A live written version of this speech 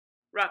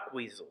Rock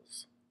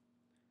Weasels.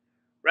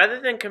 Rather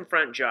than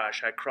confront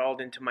Josh, I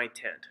crawled into my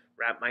tent,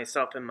 wrapped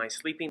myself in my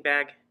sleeping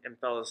bag, and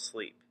fell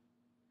asleep.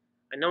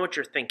 I know what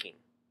you're thinking.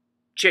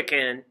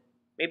 Chicken.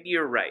 Maybe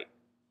you're right.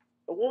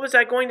 But what was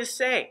I going to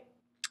say?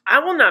 I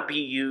will not be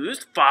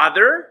used,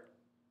 Father!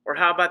 Or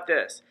how about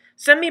this?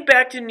 Send me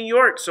back to New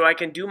York so I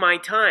can do my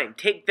time.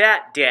 Take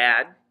that,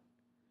 Dad.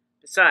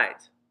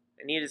 Besides,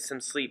 I needed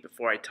some sleep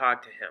before I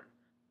talked to him.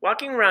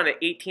 Walking around at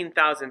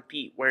 18,000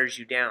 feet wears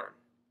you down.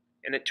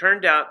 And it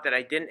turned out that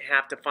I didn't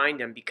have to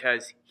find him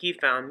because he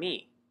found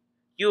me.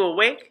 You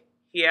awake?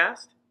 He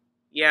asked.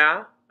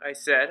 Yeah, I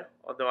said,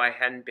 although I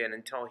hadn't been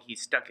until he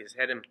stuck his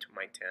head into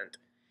my tent.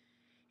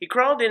 He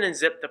crawled in and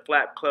zipped the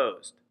flap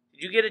closed.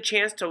 Did you get a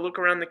chance to look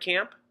around the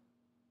camp?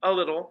 A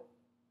little.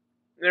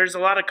 There's a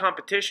lot of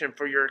competition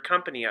for your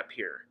company up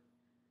here.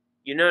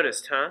 You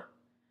noticed, huh?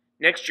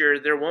 Next year,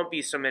 there won't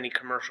be so many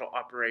commercial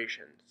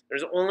operations.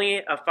 There's only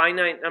a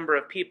finite number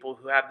of people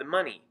who have the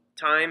money,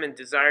 time, and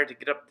desire to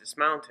get up this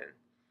mountain.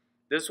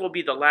 This will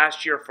be the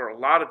last year for a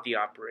lot of the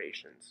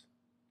operations.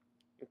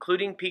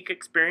 Including peak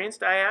experience,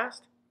 I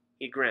asked?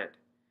 He grinned.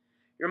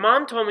 Your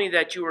mom told me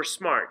that you were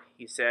smart,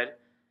 he said.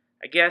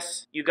 I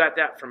guess you got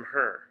that from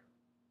her.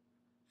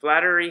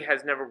 Flattery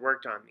has never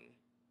worked on me.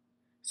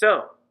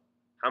 So,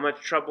 how much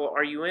trouble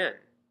are you in?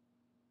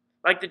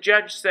 Like the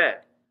judge said,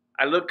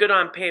 I look good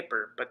on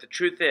paper, but the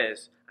truth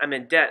is, I'm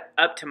in debt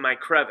up to my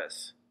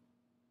crevice.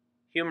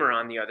 Humor,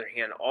 on the other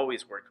hand,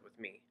 always worked with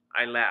me.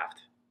 I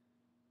laughed.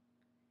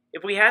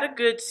 If we had a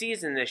good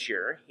season this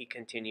year, he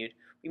continued,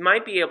 we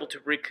might be able to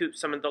recoup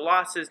some of the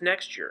losses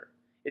next year.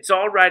 It's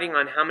all riding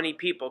on how many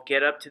people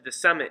get up to the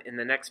summit in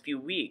the next few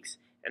weeks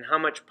and how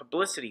much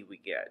publicity we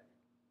get.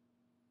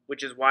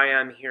 Which is why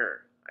I'm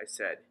here, I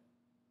said.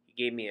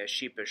 He gave me a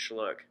sheepish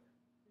look.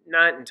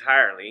 Not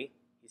entirely,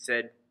 he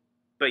said,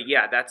 but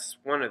yeah, that's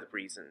one of the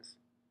reasons.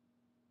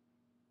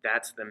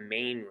 That's the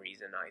main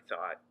reason, I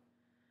thought.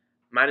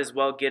 Might as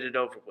well get it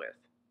over with.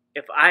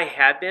 If I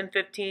had been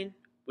 15,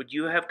 would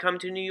you have come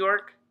to New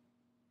York?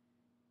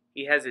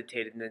 He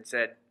hesitated and then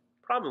said,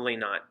 Probably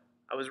not.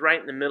 I was right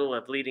in the middle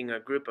of leading a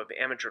group of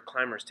amateur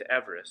climbers to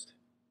Everest.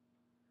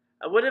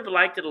 I would have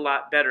liked it a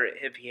lot better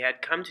if he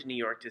had come to New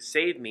York to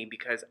save me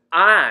because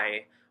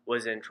I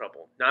was in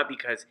trouble, not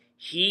because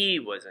he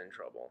was in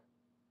trouble.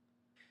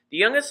 The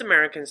youngest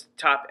Americans to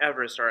top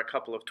Everest are a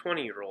couple of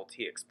 20-year-olds,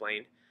 he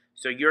explained,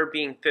 so your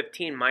being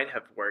 15 might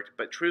have worked,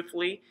 but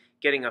truthfully,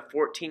 getting a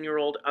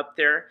 14-year-old up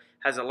there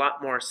has a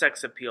lot more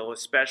sex appeal,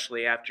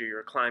 especially after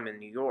your climb in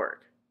New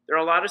York. There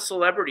are a lot of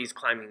celebrities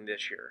climbing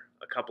this year,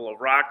 a couple of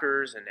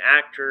rockers, an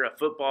actor, a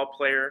football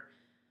player.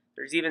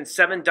 There's even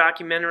 7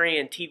 documentary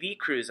and TV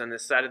crews on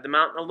this side of the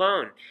mountain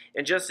alone,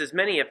 and just as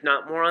many, if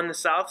not more, on the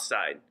south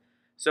side.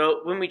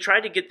 So when we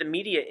tried to get the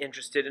media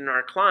interested in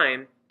our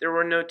climb, there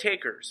were no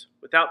takers.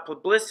 Without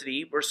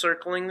publicity, we're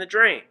circling the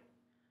drain.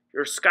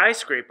 Your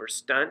skyscraper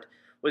stunt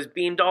was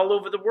beamed all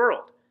over the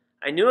world.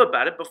 I knew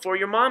about it before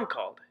your mom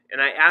called,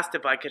 and I asked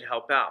if I could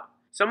help out.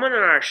 Someone in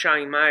our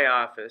Chiang Mai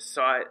office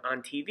saw it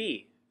on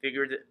TV,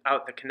 figured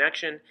out the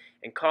connection,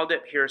 and called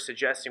up here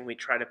suggesting we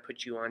try to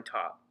put you on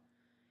top.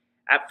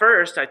 At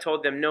first, I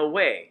told them no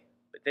way,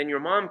 but then your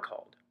mom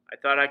called. I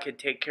thought I could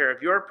take care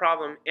of your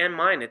problem and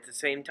mine at the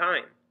same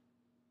time.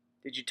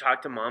 Did you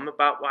talk to Mom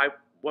about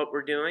what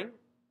we're doing?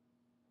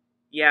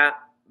 Yeah,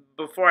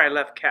 before I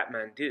left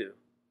Kathmandu.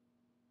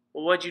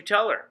 Well, what'd you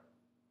tell her?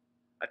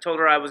 I told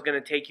her I was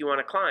going to take you on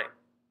a climb.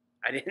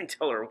 I didn't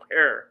tell her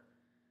where.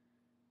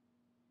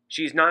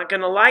 She's not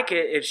going to like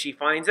it if she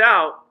finds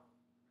out.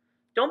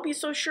 Don't be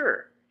so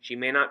sure. She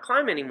may not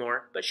climb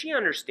anymore, but she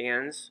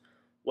understands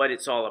what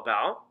it's all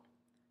about.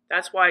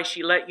 That's why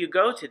she let you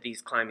go to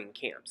these climbing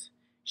camps.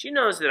 She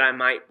knows that I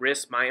might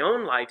risk my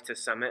own life to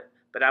summit,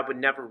 but I would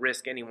never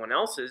risk anyone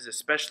else's,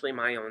 especially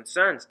my own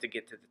son's, to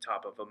get to the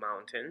top of a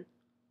mountain.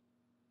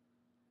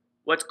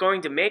 What's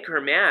going to make her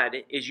mad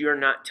is you're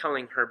not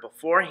telling her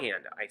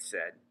beforehand, I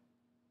said.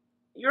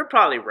 You're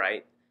probably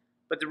right,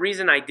 but the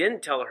reason I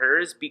didn't tell her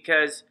is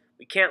because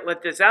we can't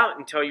let this out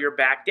until you're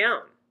back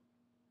down.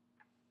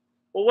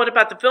 Well, what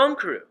about the film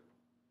crew?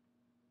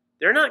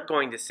 They're not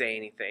going to say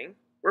anything.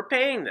 We're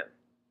paying them.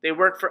 They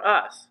work for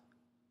us.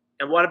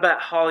 And what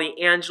about Holly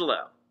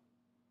Angelo?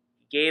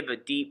 He gave a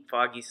deep,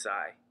 foggy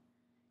sigh.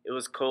 It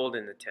was cold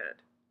in the tent.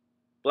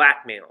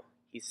 Blackmail,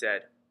 he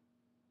said.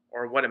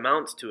 Or what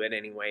amounts to it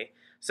anyway.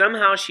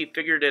 Somehow she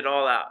figured it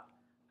all out.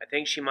 I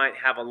think she might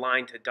have a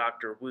line to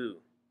Dr. Wu.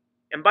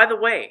 And by the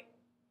way,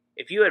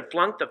 if you had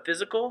flunked the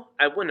physical,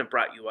 I wouldn't have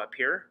brought you up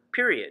here,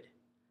 period.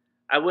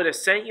 I would have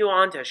sent you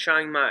on to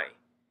Chiang Mai.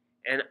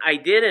 And I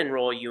did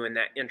enroll you in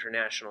that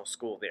international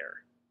school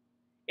there.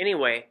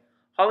 Anyway,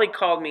 Holly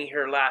called me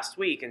here last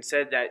week and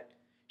said that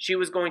she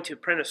was going to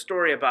print a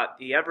story about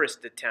the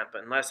Everest attempt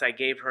unless I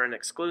gave her an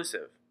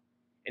exclusive.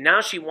 And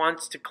now she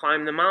wants to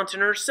climb the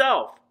mountain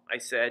herself, I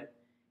said.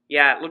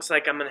 Yeah, it looks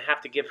like I'm going to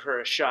have to give her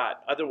a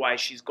shot. Otherwise,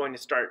 she's going to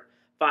start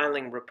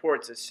filing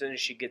reports as soon as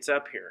she gets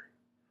up here.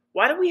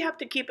 Why do we have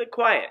to keep it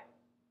quiet?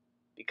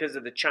 Because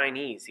of the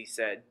Chinese, he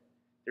said.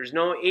 There's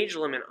no age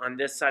limit on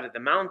this side of the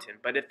mountain,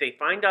 but if they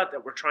find out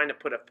that we're trying to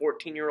put a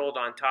 14-year-old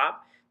on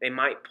top, they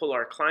might pull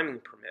our climbing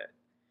permit.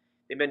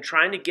 They've been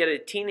trying to get a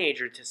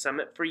teenager to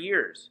summit for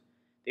years.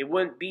 They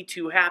wouldn't be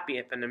too happy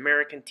if an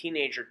American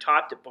teenager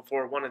topped it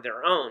before one of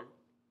their own."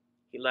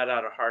 He let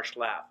out a harsh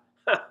laugh.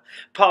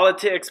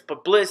 "Politics,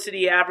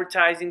 publicity,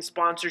 advertising,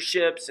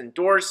 sponsorships,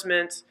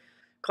 endorsements.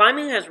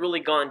 Climbing has really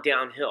gone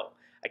downhill.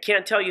 I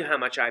can't tell you how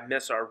much I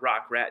miss our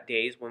rock rat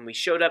days when we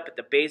showed up at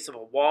the base of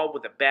a wall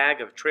with a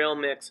bag of trail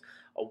mix,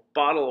 a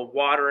bottle of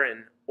water,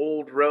 and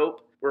old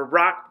rope. We're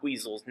rock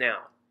weasels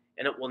now,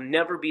 and it will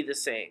never be the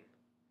same."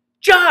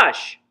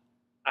 "Josh!"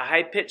 A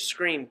high-pitched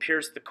scream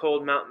pierced the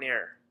cold mountain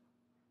air.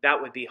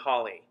 "That would be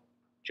Holly,"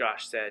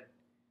 Josh said.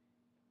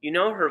 "You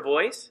know her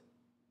voice?"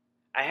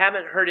 "I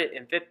haven't heard it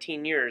in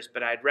 15 years,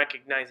 but I'd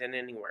recognize it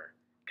anywhere.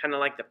 Kind of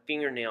like the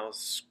fingernails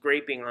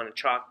scraping on a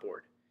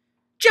chalkboard."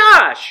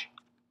 "Josh!"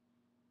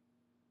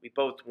 We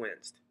both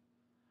winced.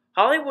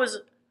 "Holly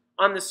was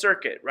on the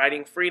circuit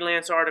writing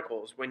freelance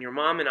articles when your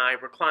mom and I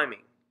were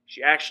climbing.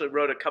 She actually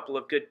wrote a couple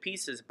of good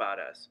pieces about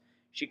us.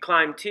 She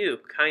climbed too,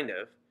 kind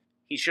of."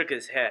 He shook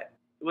his head.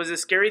 "It was a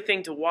scary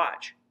thing to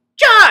watch."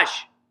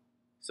 "Josh!"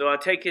 "So I'll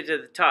take you to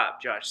the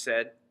top," Josh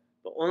said,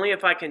 "but only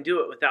if I can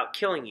do it without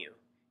killing you.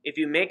 If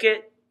you make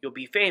it, you'll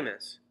be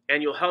famous,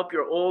 and you'll help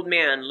your old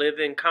man live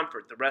in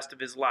comfort the rest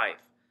of his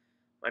life.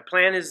 My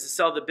plan is to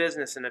sell the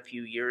business in a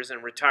few years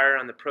and retire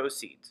on the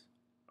proceeds.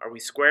 Are we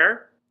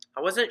square?"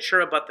 I wasn't sure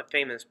about the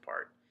famous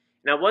part,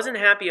 and I wasn't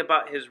happy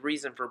about his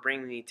reason for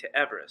bringing me to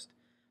Everest,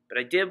 but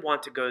I did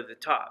want to go to the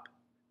top.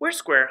 "We're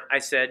square," I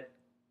said,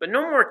 "but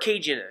no more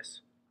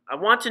caginess. I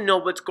want to know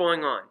what's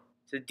going on.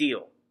 It's a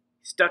deal."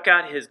 He stuck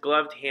out his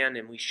gloved hand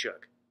and we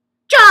shook.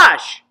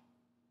 "Josh!"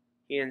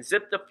 He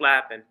unzipped the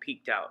flap and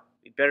peeked out.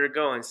 "We'd better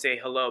go and say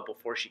hello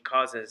before she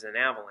causes an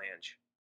avalanche."